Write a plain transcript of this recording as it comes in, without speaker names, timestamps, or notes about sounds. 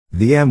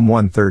The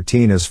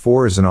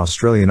M113AS4 is an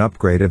Australian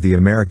upgrade of the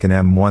American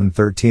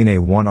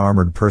M113A1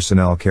 armoured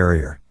personnel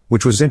carrier,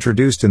 which was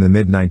introduced in the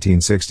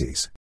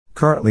mid-1960s.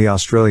 Currently,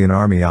 Australian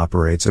Army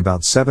operates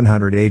about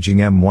 700 aging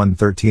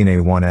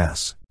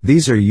M113A1s.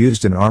 These are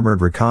used in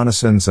armoured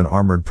reconnaissance and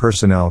armoured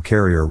personnel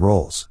carrier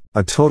roles.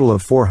 A total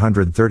of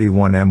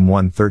 431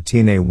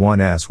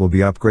 M113A1s will be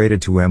upgraded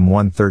to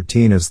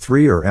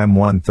M113AS3 or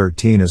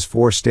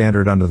M113AS4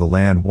 standard under the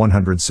Land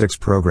 106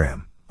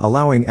 program,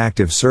 allowing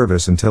active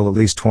service until at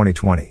least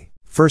 2020.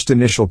 First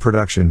initial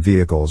production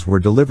vehicles were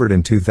delivered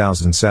in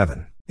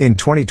 2007. In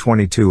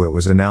 2022 it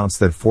was announced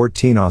that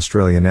 14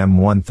 Australian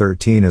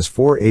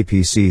M113AS4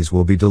 APCs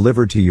will be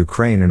delivered to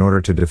Ukraine in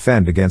order to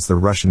defend against the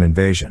Russian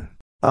invasion.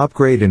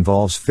 Upgrade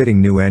involves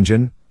fitting new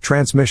engine,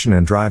 transmission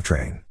and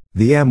drivetrain.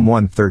 The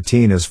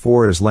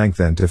M113AS4 is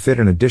lengthened to fit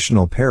an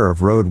additional pair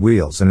of road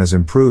wheels and has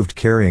improved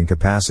carrying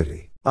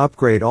capacity.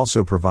 Upgrade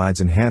also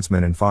provides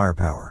enhancement in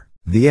firepower.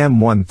 The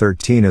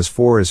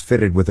M113AS4 is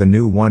fitted with a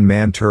new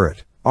one-man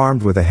turret,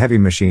 armed with a heavy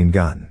machine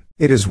gun.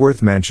 It is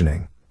worth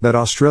mentioning that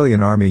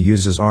Australian Army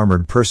uses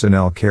armoured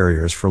personnel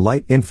carriers for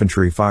light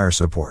infantry fire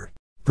support.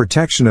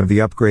 Protection of the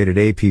upgraded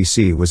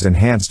APC was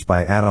enhanced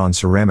by add-on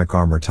ceramic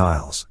armor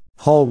tiles.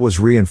 Hull was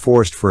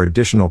reinforced for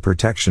additional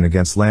protection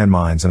against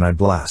landmines and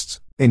blasts.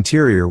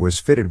 Interior was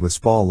fitted with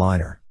spall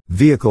liner.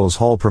 Vehicle's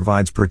hull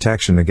provides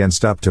protection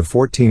against up to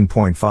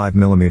 14.5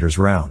 mm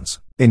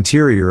rounds.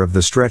 Interior of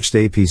the stretched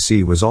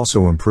APC was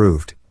also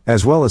improved,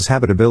 as well as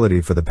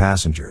habitability for the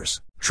passengers.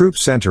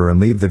 Troops enter and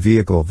leave the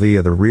vehicle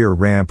via the rear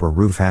ramp or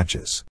roof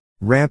hatches.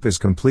 Ramp is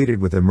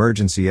completed with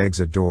emergency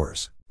exit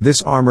doors.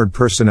 This armored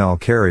personnel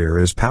carrier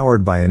is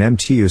powered by an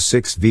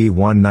MTU-6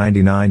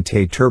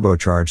 V199T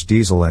turbocharged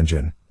diesel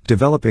engine,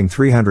 developing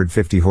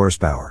 350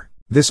 horsepower.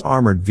 This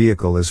armored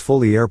vehicle is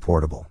fully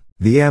airportable.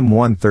 The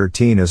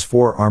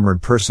M113AS4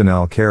 armored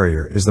personnel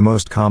carrier is the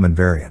most common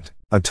variant.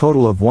 A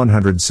total of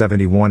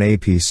 171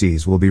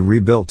 APCs will be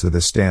rebuilt to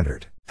this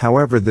standard.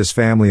 However, this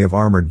family of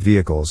armored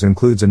vehicles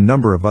includes a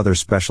number of other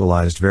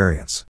specialized variants.